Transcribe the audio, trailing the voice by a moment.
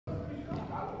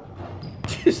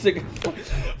This nigga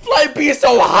Flight being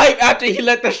so hype after he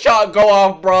let the shot go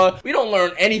off, bro. We don't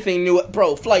learn anything new,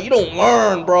 bro. Flight, you don't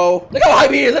learn, bro. Look how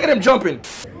hype he is. Look at him jumping.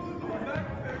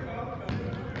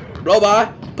 Blow by.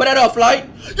 Put that up, Flight.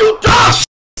 You dash.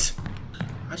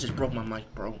 I just broke my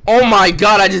mic, bro. Oh my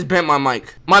god, I just bent my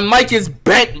mic. My mic is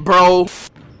bent, bro.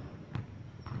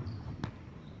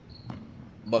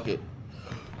 Bucket.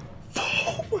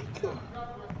 Oh my god.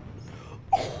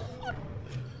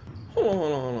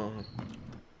 Hold on.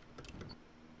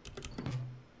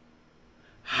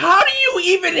 How do you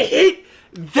even hit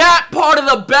that part of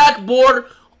the backboard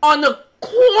on the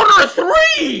corner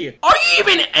 3? Are you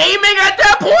even aiming at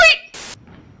that point?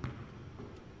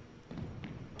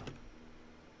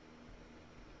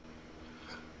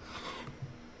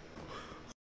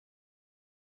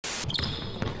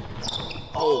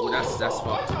 Oh, that's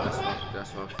fucked. That's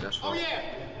fucked. Oh yeah.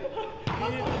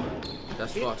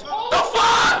 That's fucked. The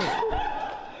fuck?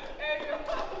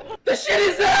 The shit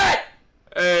is that?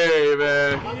 Hey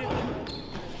man.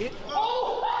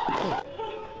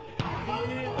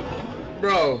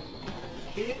 Bro.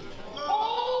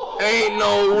 Ain't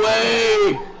no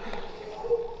way.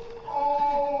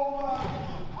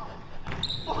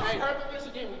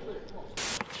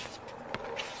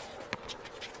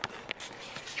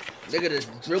 Nigga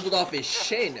just dribbled off his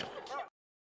shin.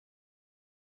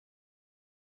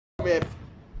 Man,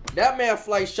 that man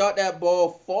Flight shot that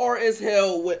ball far as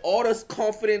hell with all this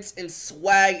confidence and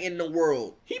swag in the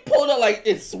world. He pulled up like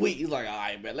it's sweet. He's like,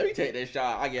 alright, man, let me take this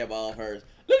shot. I get ball first.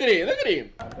 Look at him. Look at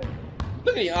him.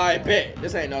 Alright, bet.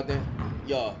 This ain't nothing.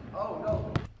 Y'all. Oh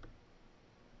no.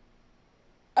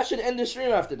 I should end the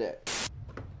stream after that.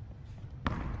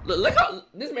 Look how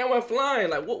this man went flying.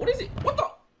 Like, what is it?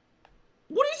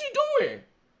 What is he doing?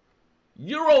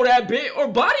 Euro that bit or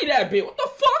body that bit? What the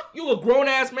fuck? You a grown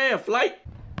ass man, Flight.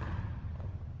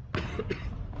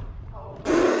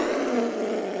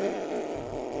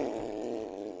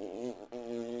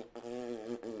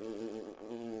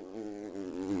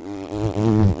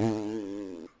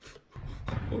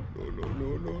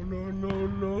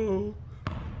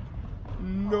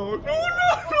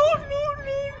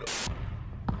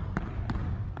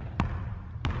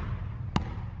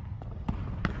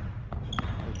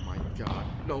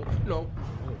 No. No.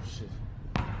 Oh shit.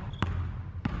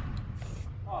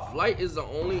 Flight is the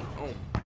only. Oh.